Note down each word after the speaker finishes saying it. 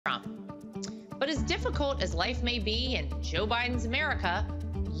But as difficult as life may be in Joe Biden's America,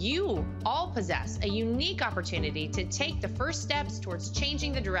 you all possess a unique opportunity to take the first steps towards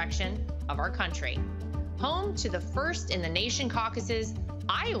changing the direction of our country. Home to the first in the nation caucuses,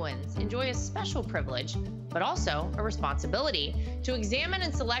 Iowans enjoy a special privilege, but also a responsibility to examine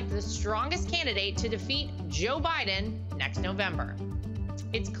and select the strongest candidate to defeat Joe Biden next November.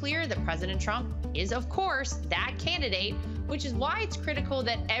 It's clear that President Trump is, of course, that candidate, which is why it's critical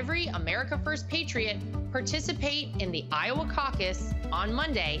that every America First patriot participate in the Iowa caucus on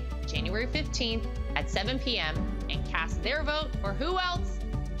Monday, January 15th at 7 p.m. and cast their vote for who else?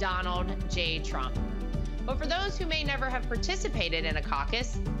 Donald J. Trump. But for those who may never have participated in a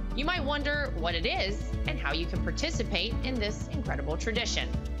caucus, you might wonder what it is and how you can participate in this incredible tradition.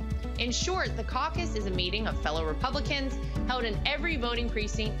 In short, the caucus is a meeting of fellow Republicans held in every voting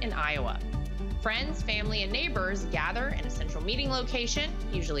precinct in Iowa. Friends, family, and neighbors gather in a central meeting location,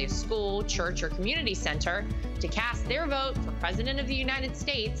 usually a school, church, or community center, to cast their vote for President of the United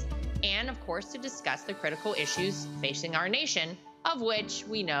States and, of course, to discuss the critical issues facing our nation, of which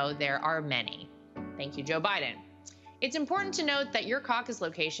we know there are many. Thank you, Joe Biden. It's important to note that your caucus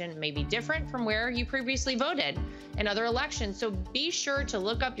location may be different from where you previously voted in other elections, so be sure to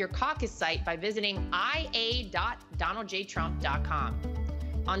look up your caucus site by visiting ia.donaldjtrump.com.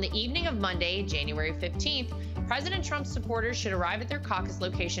 On the evening of Monday, January 15th, President Trump's supporters should arrive at their caucus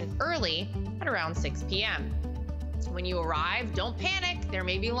location early at around 6 p.m. When you arrive, don't panic. There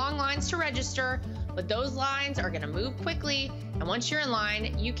may be long lines to register, but those lines are going to move quickly, and once you're in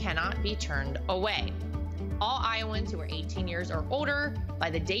line, you cannot be turned away. All Iowans who are 18 years or older by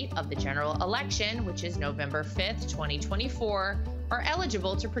the date of the general election, which is November 5th, 2024, are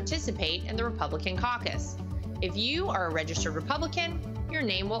eligible to participate in the Republican caucus. If you are a registered Republican, your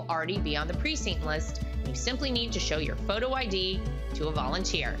name will already be on the precinct list. You simply need to show your photo ID to a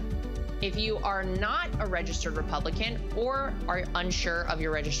volunteer. If you are not a registered Republican or are unsure of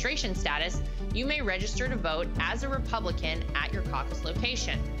your registration status, you may register to vote as a Republican at your caucus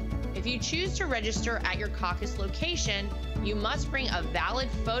location. If you choose to register at your caucus location, you must bring a valid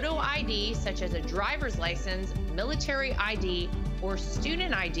photo ID such as a driver's license, military ID, or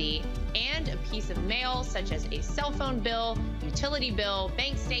student ID, and a piece of mail such as a cell phone bill, utility bill,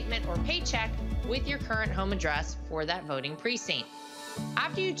 bank statement, or paycheck with your current home address for that voting precinct.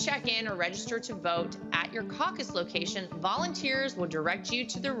 After you check in or register to vote at your caucus location, volunteers will direct you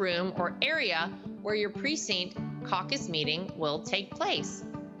to the room or area where your precinct caucus meeting will take place.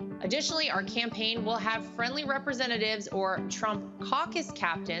 Additionally, our campaign will have friendly representatives or Trump caucus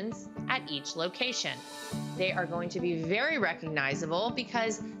captains at each location. They are going to be very recognizable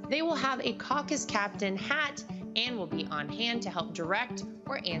because they will have a caucus captain hat and will be on hand to help direct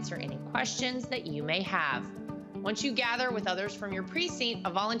or answer any questions that you may have. Once you gather with others from your precinct,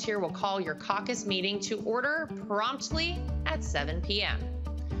 a volunteer will call your caucus meeting to order promptly at 7 p.m.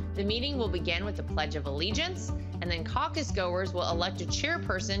 The meeting will begin with the Pledge of Allegiance, and then caucus goers will elect a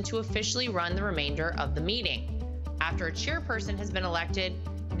chairperson to officially run the remainder of the meeting. After a chairperson has been elected,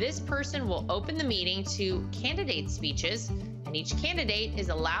 this person will open the meeting to candidate speeches, and each candidate is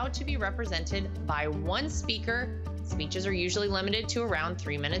allowed to be represented by one speaker. Speeches are usually limited to around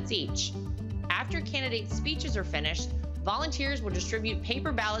 3 minutes each. After candidate speeches are finished, volunteers will distribute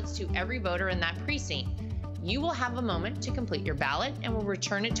paper ballots to every voter in that precinct. You will have a moment to complete your ballot and will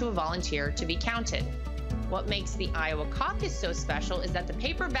return it to a volunteer to be counted. What makes the Iowa caucus so special is that the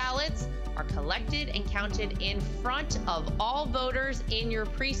paper ballots are collected and counted in front of all voters in your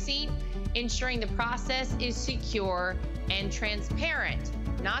precinct, ensuring the process is secure and transparent.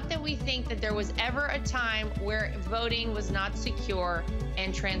 Not that we think that there was ever a time where voting was not secure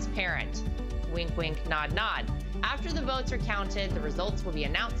and transparent. Wink, wink, nod, nod. After the votes are counted, the results will be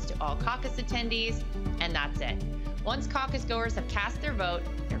announced to all caucus attendees, and that's it. Once caucus goers have cast their vote,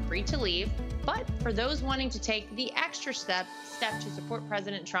 they're free to leave. But for those wanting to take the extra step to support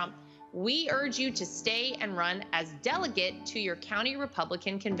President Trump, we urge you to stay and run as delegate to your county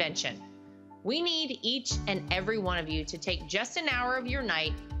Republican convention. We need each and every one of you to take just an hour of your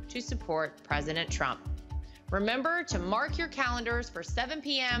night to support President Trump. Remember to mark your calendars for 7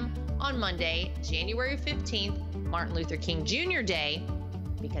 p.m. on Monday, January 15th, Martin Luther King Jr. Day,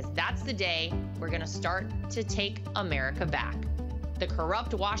 because that's the day we're going to start to take America back. The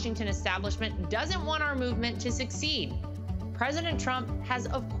corrupt Washington establishment doesn't want our movement to succeed. President Trump has,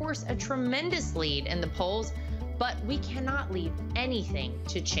 of course, a tremendous lead in the polls, but we cannot leave anything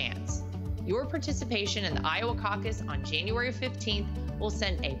to chance. Your participation in the Iowa caucus on January 15th will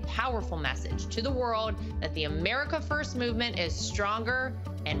send a powerful message to the world that the America First movement is stronger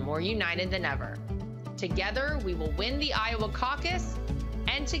and more united than ever. Together, we will win the Iowa caucus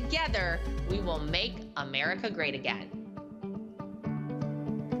and together we will make America great again.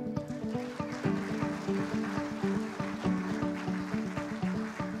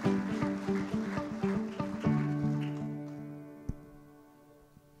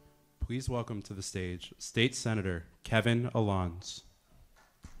 Please welcome to the stage State Senator Kevin Alonso.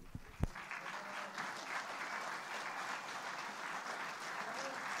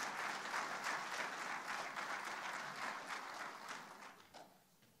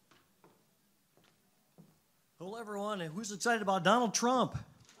 Hello, everyone. And who's excited about Donald Trump?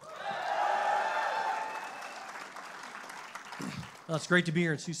 Well, it's great to be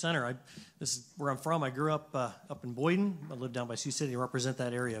here in Sioux Center. This is where I'm from. I grew up in Boyden. I live down by Sioux City and represent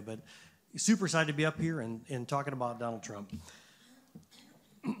that area. But super excited to be up here and talking about Donald Trump.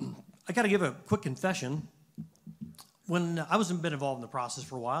 I got to give a quick confession. When I was been involved in the process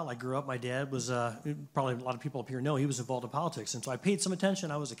for a while, I grew up. My dad was, probably a lot of people up here know, he was involved in politics. And so I paid some attention.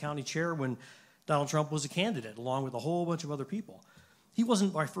 I was a county chair when Donald Trump was a candidate, along with a whole bunch of other people. He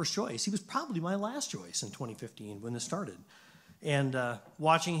wasn't my first choice. He was probably my last choice in 2015 when this started. And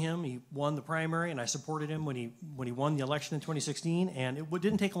watching him, he won the primary, and I supported him when he won the election in 2016, and it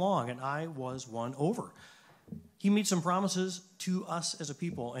didn't take long, and I was won over. He made some promises to us as a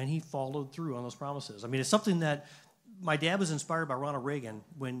people, and he followed through on those promises. I mean, it's something that my dad was inspired by Ronald Reagan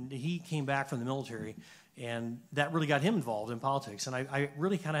when he came back from the military, and that really got him involved in politics. And I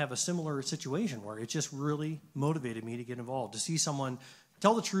really kind of have a similar situation where it just really motivated me to get involved, to see someone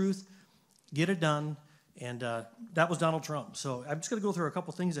tell the truth, get it done. And that was Donald Trump. So I'm just going to go through a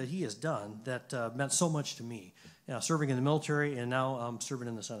couple things that he has done that meant so much to me, serving in the military and now serving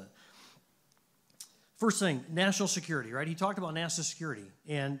in the Senate. First thing, national security, right? He talked about national security,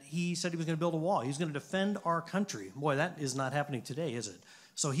 and he said he was going to build a wall. He was going to defend our country. Boy, that is not happening today, is it?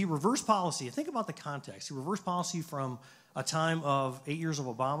 So he reversed policy. Think about the context. He reversed policy from a time of 8 years of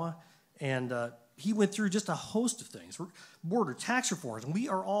Obama, and he went through just a host of things, border tax reforms, and we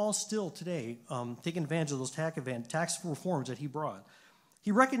are all still today taking advantage of those tax reforms that he brought.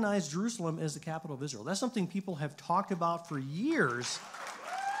 He recognized Jerusalem as the capital of Israel. That's something people have talked about for years.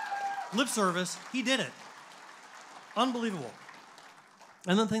 Lip service, he did it. Unbelievable.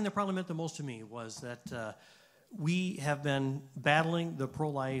 And then the thing that probably meant the most to me was that we have been battling the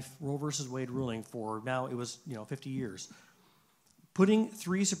pro-life Roe versus Wade ruling for now, it was 50 years. Putting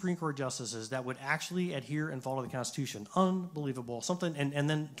 3 Supreme Court justices that would actually adhere and follow the Constitution, unbelievable. Something, and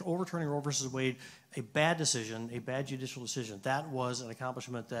then overturning Roe versus Wade, a bad decision, a bad judicial decision. That was an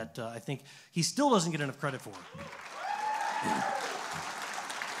accomplishment that I think he still doesn't get enough credit for.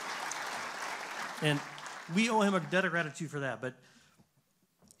 And we owe him a debt of gratitude for that. But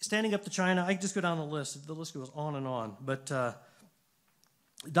standing up to China, I can just go down the list. The list goes on and on. But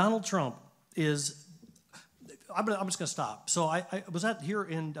Donald Trump is... I'm just going to stop. So I was here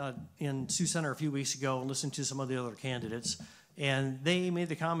in Sioux Center a few weeks ago and listened to some of the other candidates, and they made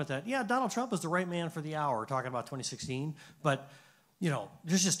the comment that, yeah, Donald Trump is the right man for the hour, talking about 2016, but,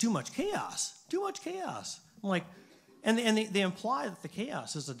 there's just too much chaos. Too much chaos. I'm like, and they imply that the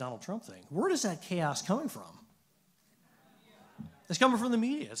chaos is a Donald Trump thing. Where is that chaos coming from? It's coming from the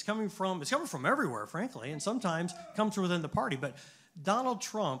media. It's coming from everywhere, frankly, and sometimes comes from within the party, but Donald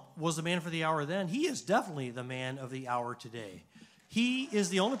Trump was the man for the hour then. He is definitely the man of the hour today. He is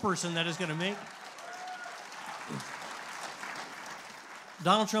the only person that is going to make...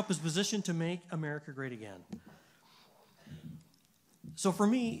 Donald Trump is positioned to make America great again. So for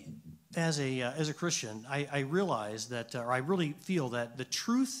me, as a Christian, I realize that, or I really feel that the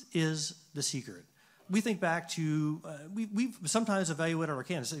truth is the secret. We think back to, we've sometimes evaluated our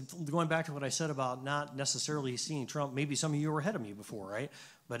candidates. Going back to what I said about not necessarily seeing Trump, maybe some of you were ahead of me before, right?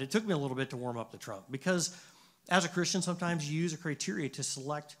 But it took me a little bit to warm up to Trump. Because as a Christian, sometimes you use a criteria to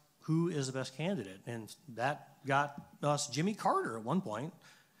select who is the best candidate. And that got us Jimmy Carter at one point.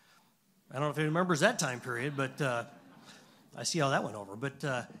 I don't know if anyone remembers that time period, but I see how that went over.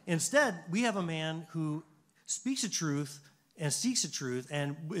 But instead, we have a man who speaks the truth and seeks the truth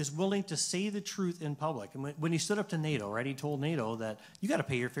and is willing to say the truth in public. And when he stood up to NATO, right, he told NATO that you got to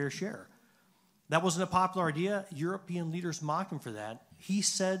pay your fair share. That wasn't a popular idea. European leaders mocked him for that. He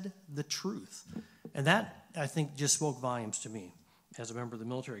said the truth. And that, I think, just spoke volumes to me as a member of the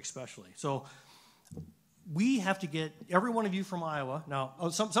military especially. So we have to get every one of you from Iowa. Now,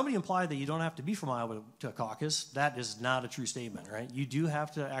 somebody implied that you don't have to be from Iowa to caucus. That is not a true statement, right? You do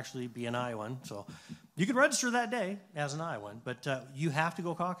have to actually be an Iowan. So you can register that day as an Iowan, but you have to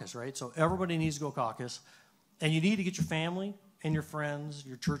go caucus, right? So everybody needs to go caucus. And you need to get your family and your friends,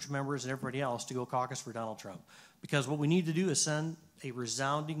 your church members, and everybody else to go caucus for Donald Trump. Because what we need to do is send a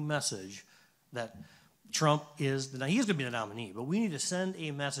resounding message that Trump is, now he's going to be the nominee, but we need to send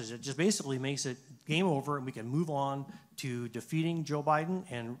a message that just basically makes it game over and we can move on to defeating Joe Biden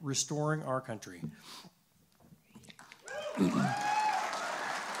and restoring our country.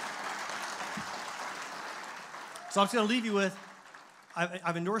 So I'm just going to leave you with,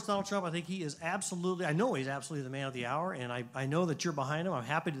 I've endorsed Donald Trump. I think he is absolutely, I know he's absolutely the man of the hour, and I know that you're behind him. I'm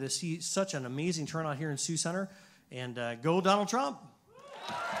happy to see such an amazing turnout here in Sioux Center. And go Donald Trump.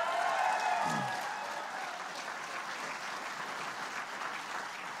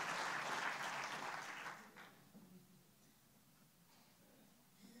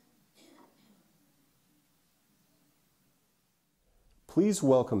 Please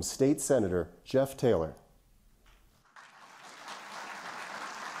welcome State Senator Jeff Taylor.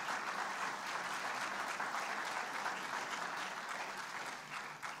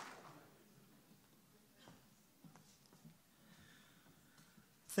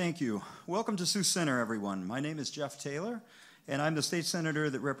 Thank you. Welcome to Sioux Center, everyone. My name is Jeff Taylor, and I'm the state senator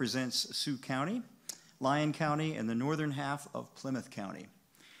that represents Sioux County, Lyon County, and the northern half of Plymouth County.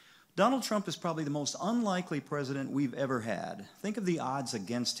 Donald Trump is probably the most unlikely president we've ever had. Think of the odds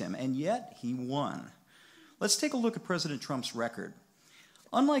against him, and yet he won. Let's take a look at President Trump's record.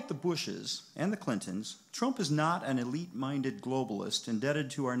 Unlike the Bushes and the Clintons, Trump is not an elite-minded globalist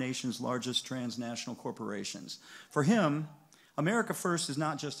indebted to our nation's largest transnational corporations. For him, America First is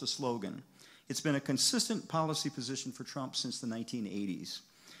not just a slogan. It's been a consistent policy position for Trump since the 1980s.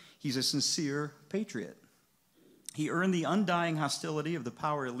 He's a sincere patriot. He earned the undying hostility of the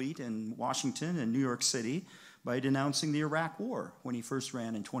power elite in Washington and New York City by denouncing the Iraq War when he first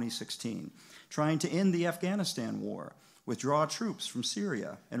ran in 2016, trying to end the Afghanistan war, withdraw troops from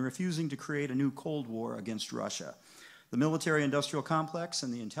Syria, and refusing to create a new Cold War against Russia. The military-industrial complex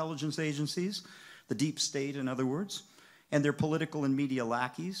and the intelligence agencies, the deep state in other words, and their political and media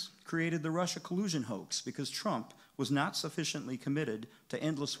lackeys created the Russia collusion hoax because Trump was not sufficiently committed to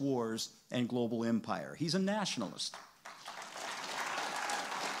endless wars and global empire. He's a nationalist.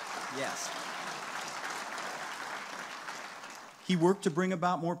 Yes. He worked to bring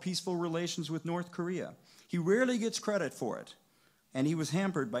about more peaceful relations with North Korea. He rarely gets credit for it, and he was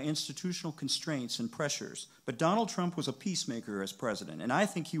hampered by institutional constraints and pressures. But Donald Trump was a peacemaker as president, and I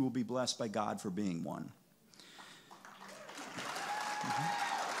think he will be blessed by God for being one.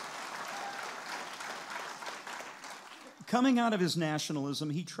 Coming out of his nationalism,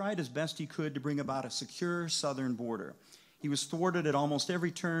 he tried as best he could to bring about a secure southern border. He was thwarted at almost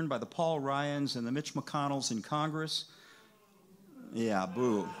every turn by the Paul Ryans and the Mitch McConnells in Congress. Yeah,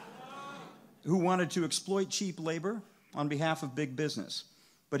 boo. Who wanted to exploit cheap labor on behalf of big business.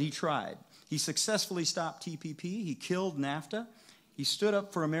 But he tried. He successfully stopped TPP. He killed NAFTA. He stood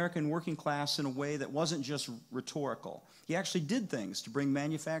up for American working class in a way that wasn't just rhetorical. He actually did things to bring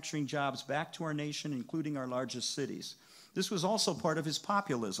manufacturing jobs back to our nation, including our largest cities. This was also part of his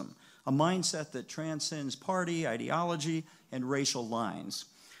populism, a mindset that transcends party, ideology, and racial lines.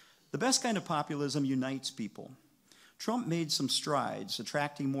 The best kind of populism unites people. Trump made some strides,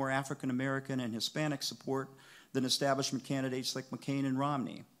 attracting more African American and Hispanic support than establishment candidates like McCain and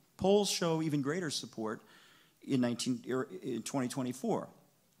Romney. Polls show even greater support in 2024.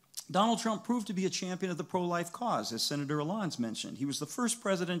 Donald Trump proved to be a champion of the pro-life cause, as Senator Alon's mentioned. He was the first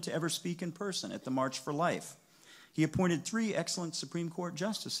president to ever speak in person at the March for Life. He appointed 3 excellent Supreme Court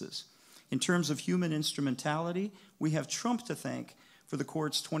justices. In terms of human instrumentality, we have Trump to thank for the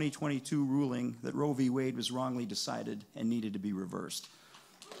court's 2022 ruling that Roe v. Wade was wrongly decided and needed to be reversed.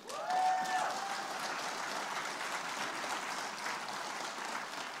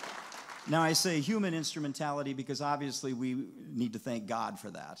 Now, I say human instrumentality because obviously we need to thank God for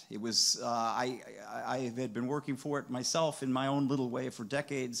that. It was, I had been working for it myself in my own little way for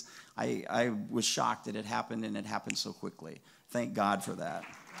decades. I was shocked that it happened, and it happened so quickly. Thank God for that.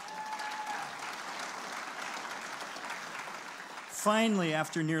 Finally,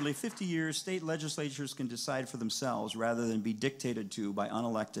 after nearly 50 years, state legislatures can decide for themselves rather than be dictated to by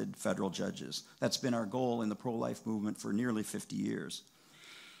unelected federal judges. That's been our goal in the pro-life movement for nearly 50 years.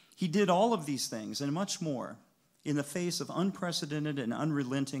 He did all of these things and much more in the face of unprecedented and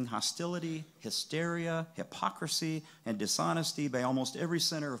unrelenting hostility, hysteria, hypocrisy, and dishonesty by almost every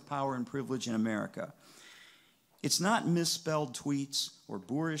center of power and privilege in America. It's not misspelled tweets or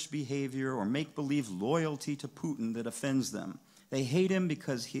boorish behavior or make-believe loyalty to Putin that offends them. They hate him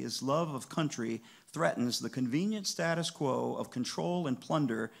because his love of country threatens the convenient status quo of control and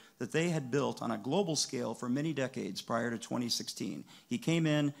plunder that they had built on a global scale for many decades prior to 2016. He came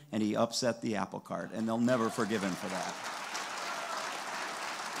in and he upset the apple cart, and they'll never forgive him for that.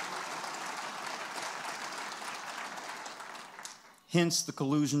 Hence the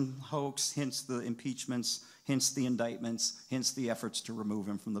collusion hoax, hence the impeachments, hence the indictments, hence the efforts to remove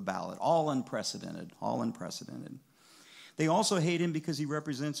him from the ballot. All unprecedented, all unprecedented. They also hate him because he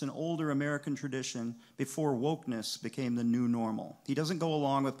represents an older American tradition before wokeness became the new normal. He doesn't go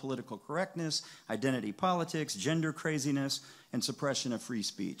along with political correctness, identity politics, gender craziness, and suppression of free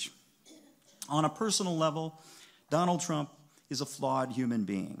speech. On a personal level, Donald Trump is a flawed human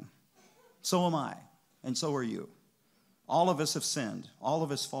being. So am I, and so are you. All of us have sinned. All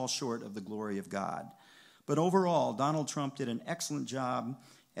of us fall short of the glory of God. But overall, Donald Trump did an excellent job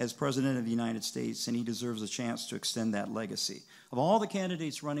as President of the United States, and he deserves a chance to extend that legacy. Of all the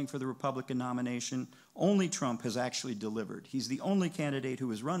candidates running for the Republican nomination, only Trump has actually delivered. He's the only candidate who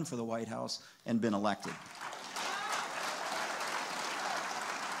has run for the White House and been elected.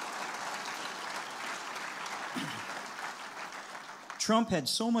 Trump had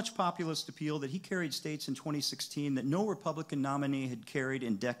so much populist appeal that he carried states in 2016 that no Republican nominee had carried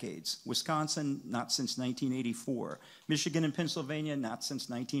in decades. Wisconsin, not since 1984. Michigan and Pennsylvania, not since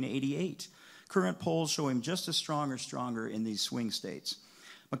 1988. Current polls show him just as strong or stronger in these swing states.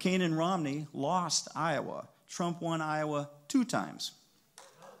 McCain and Romney lost Iowa. Trump won Iowa 2 times.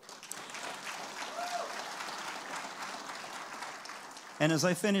 And as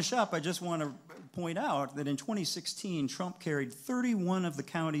I finish up, I just want to point out that in 2016, Trump carried 31 of the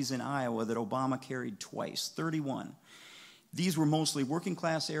counties in Iowa that Obama carried twice, 31. These were mostly working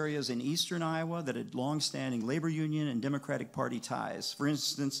class areas in eastern Iowa that had long-standing labor union and Democratic Party ties. For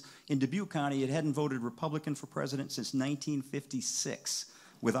instance, in Dubuque County, it hadn't voted Republican for president since 1956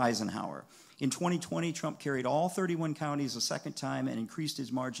 with Eisenhower. In 2020, Trump carried all 31 counties a second time and increased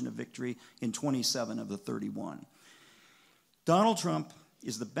his margin of victory in 27 of the 31. Donald Trump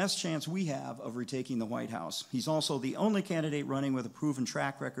is the best chance we have of retaking the White House. He's also the only candidate running with a proven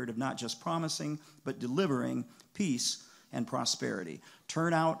track record of not just promising, but delivering peace and prosperity.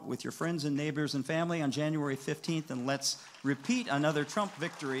 Turn out with your friends and neighbors and family on January 15th, and let's repeat another Trump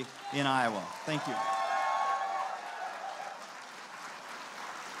victory in Iowa. Thank you.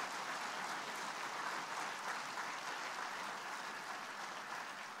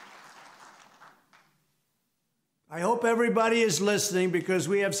 I hope everybody is listening because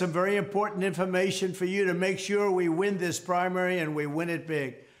we have some very important information for you to make sure we win this primary and we win it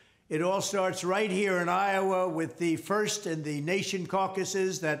big. It all starts right here in Iowa with the first in the nation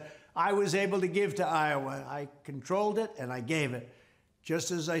caucuses that I was able to give to Iowa. I controlled it and I gave it,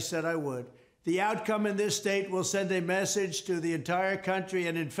 just as I said I would. The outcome in this state will send a message to the entire country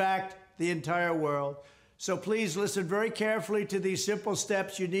and, in fact, the entire world. So please listen very carefully to these simple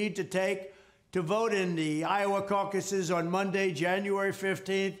steps you need to take to vote in the Iowa caucuses on Monday, January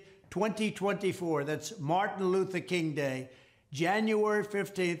 15th, 2024. That's Martin Luther King Day, January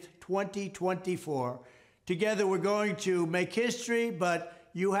 15th, 2024. Together we're going to make history, but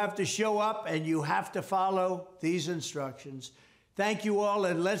you have to show up and you have to follow these instructions. Thank you all,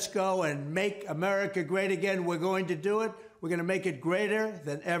 and let's go and make America great again. We're going to do it. We're going to make it greater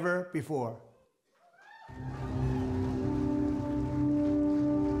than ever before.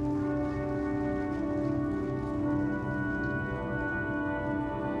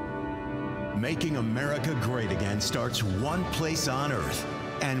 Making America great again starts one place on earth,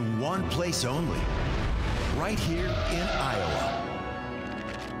 and one place only, right here in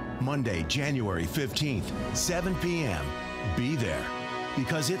Iowa. Monday, January 15th, 7 p.m. Be there,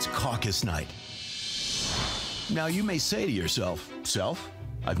 because it's caucus night. Now you may say to yourself, "Self,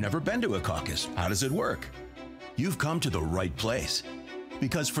 I've never been to a caucus. How does it work?" You've come to the right place,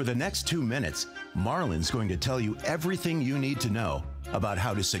 because for the next 2 minutes, Marlon's going to tell you everything you need to know about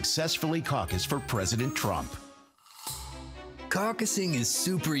how to successfully caucus for President Trump. Caucusing is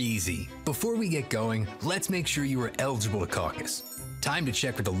super easy. Before we get going, let's make sure you are eligible to caucus. Time to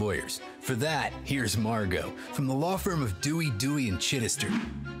check with the lawyers. For that, here's Margot from the law firm of Dewey and Chittister.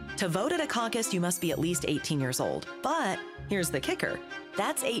 To vote at a caucus, you must be at least 18 years old. But here's the kicker.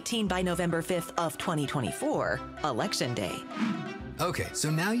 That's 18 by November 5th of 2024, Election Day. Okay, so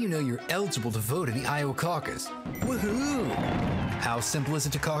now you know you're eligible to vote in the Iowa caucus. Woohoo! How simple is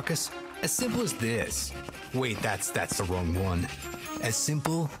it to caucus? As simple as this. Wait, that's the wrong one. As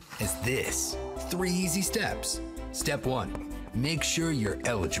simple as this. 3 easy steps. Step 1, make sure you're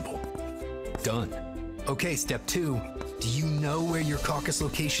eligible. Done. Okay, step 2, do you know where your caucus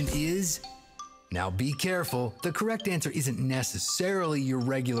location is? Now be careful, the correct answer isn't necessarily your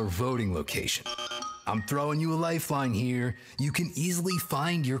regular voting location. I'm throwing you a lifeline here. You can easily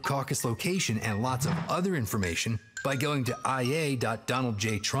find your caucus location and lots of other information by going to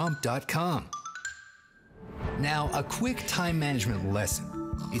ia.donaldjtrump.com. Now, a quick time management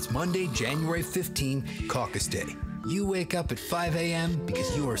lesson. It's Monday, January 15, Caucus Day. You wake up at 5 a.m.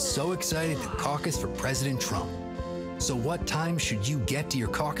 because you are so excited to caucus for President Trump. So what time should you get to your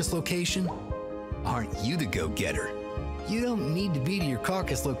caucus location? Aren't you the go-getter? You don't need to be to your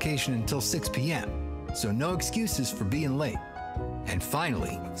caucus location until 6 p.m., so no excuses for being late. And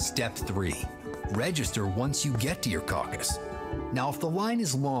finally, step 3. Register once you get to your caucus. Now, if the line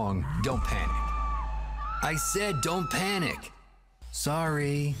is long, don't panic. I said don't panic.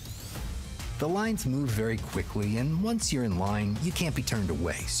 Sorry. The lines move very quickly, and once you're in line, you can't be turned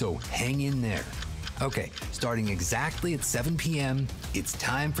away, so hang in there. Okay, starting exactly at 7 p.m., it's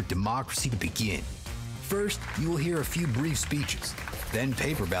time for democracy to begin. First, you will hear a few brief speeches. Then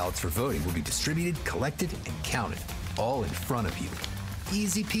paper ballots for voting will be distributed, collected, and counted, all in front of you.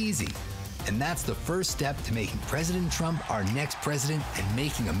 Easy peasy. And that's the first step to making President Trump our next president and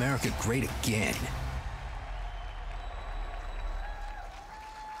making America great again.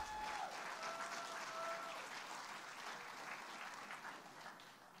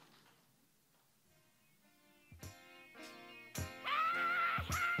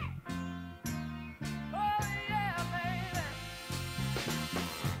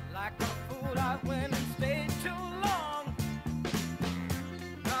 Like a fool I went